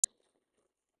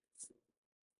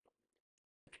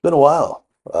Been a while.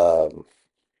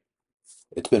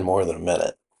 It's been more than a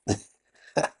minute.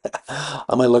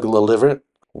 I might look a little different.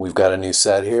 We've got a new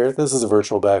set here. This is a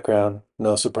virtual background.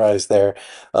 No surprise there.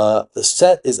 The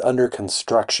set is under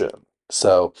construction.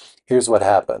 So here's what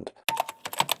happened.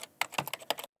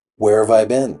 Where have I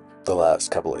been the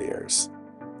last couple of years?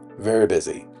 Very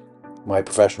busy. My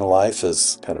professional life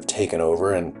has kind of taken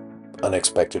over in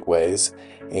unexpected ways,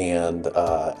 and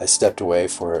I stepped away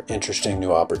for an interesting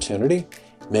new opportunity.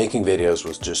 Making videos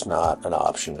was just not an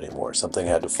option anymore. Something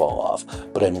had to fall off,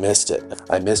 but I missed it.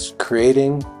 I missed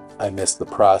creating. I missed the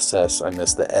process. I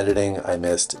missed the editing. I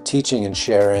missed teaching and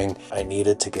sharing. I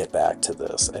needed to get back to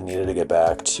this. I needed to get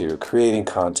back to creating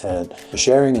content,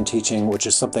 sharing and teaching, which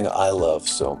is something I love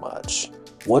so much.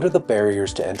 What are the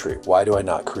barriers to entry? Why do I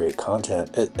not create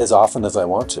content as often as I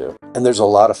want to? And there's a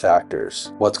lot of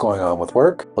factors. What's going on with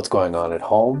work? What's going on at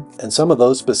home? And some of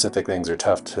those specific things are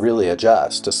tough to really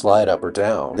adjust, to slide up or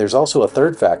down. There's also a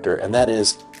third factor, and that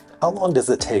is, how long does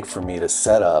it take for me to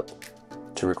set up,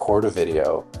 to record a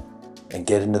video, and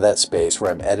get into that space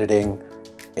where I'm editing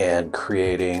and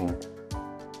creating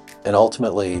and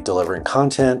ultimately delivering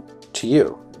content to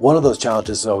you? One of those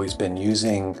challenges has always been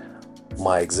using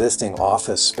my existing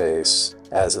office space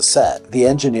as a set. The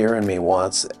engineer in me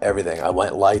wants everything. I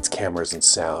want lights, cameras, and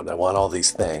sound. I want all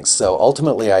these things. So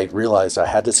ultimately I realized I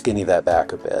had to skinny that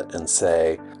back a bit and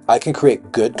say, I can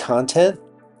create good content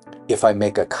if I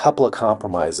make a couple of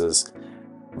compromises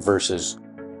versus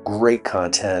great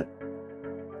content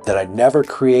that I never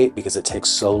create because it takes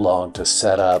so long to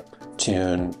set up,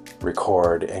 tune,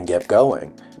 record, and get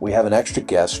going. We have an extra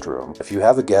guest room. If you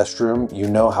have a guest room, you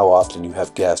know how often you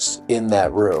have guests in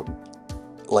that room.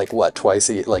 Like what,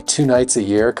 like 2 nights a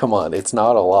year? Come on, it's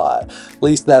not a lot. At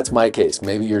least that's my case.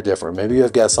 Maybe you're different. Maybe you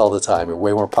have guests all the time. You're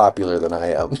way more popular than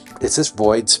I am. It's this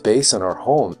void space in our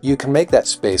home. You can make that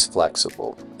space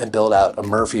flexible and build out a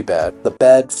Murphy bed. The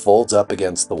bed folds up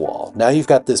against the wall. Now you've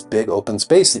got this big open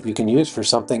space that you can use for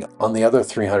something on the other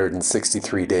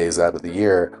 363 days out of the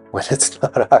year when it's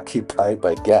not occupied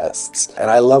by guests. And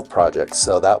I love projects,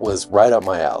 so that was right up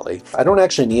my alley. I don't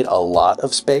actually need a lot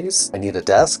of space. I need a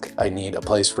desk. I need a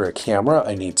place for a camera.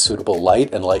 I need suitable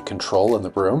light and light control in the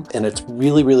room. And it's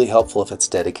really, really helpful if it's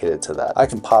dedicated to that. I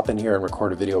can pop in here and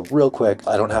record a video real quick.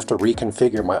 I don't have to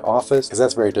reconfigure my office because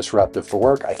that's very disruptive for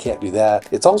work. I can't do that.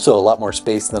 It's also a lot more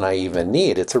space than I even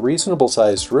need. It's a reasonable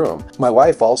sized room. My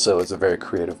wife also is a very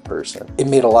creative person. It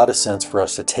made a lot of sense for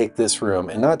us to take this room,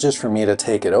 and not just for me to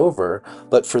take it over,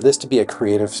 but for this to be a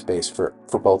creative space for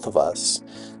both of us.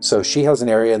 So she has an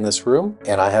area in this room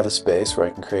and I have a space where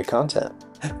I can create content.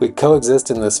 We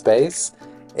coexist in this space,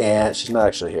 and she's not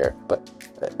actually here, but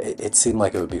it seemed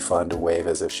like it would be fun to wave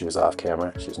as if she was off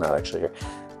camera. She's not actually here.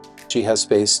 She has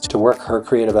space to work her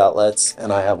creative outlets,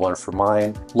 and I have one for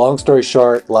mine. Long story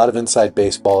short, a lot of inside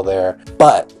baseball there,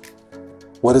 but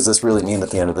what does this really mean at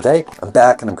the end of the day? I'm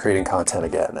back and I'm creating content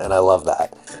again, and I love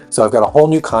that. So I've got a whole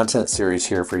new content series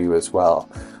here for you as well.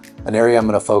 An area I'm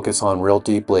going to focus on real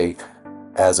deeply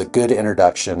as a good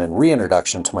introduction and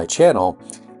reintroduction to my channel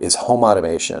is home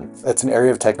automation. It's an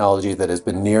area of technology that has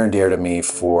been near and dear to me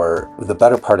for the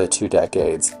better part of 2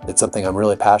 decades. It's something I'm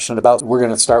really passionate about. We're going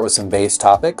to start with some base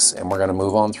topics and we're going to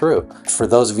move on through. For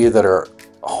those of you that are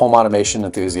home automation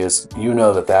enthusiasts, you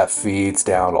know that that feeds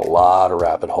down a lot of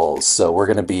rabbit holes. So we're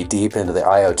going to be deep into the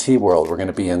IoT world. We're going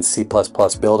to be in C++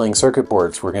 building circuit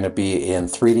boards. We're going to be in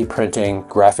 3D printing,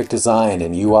 graphic design,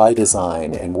 and UI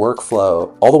design, and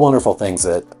workflow. All the wonderful things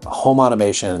that home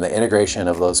automation and the integration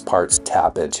of those parts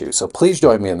tap into. So please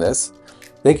join me in this.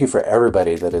 Thank you for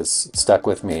everybody that has stuck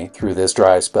with me through this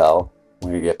dry spell.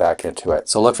 We're going to get back into it.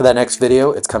 So look for that next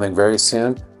video. It's coming very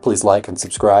soon. Please like and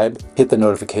subscribe. Hit the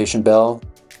notification bell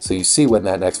so you see when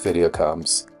that next video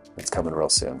comes. It's coming real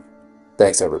soon.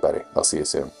 Thanks, everybody. I'll see you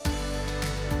soon.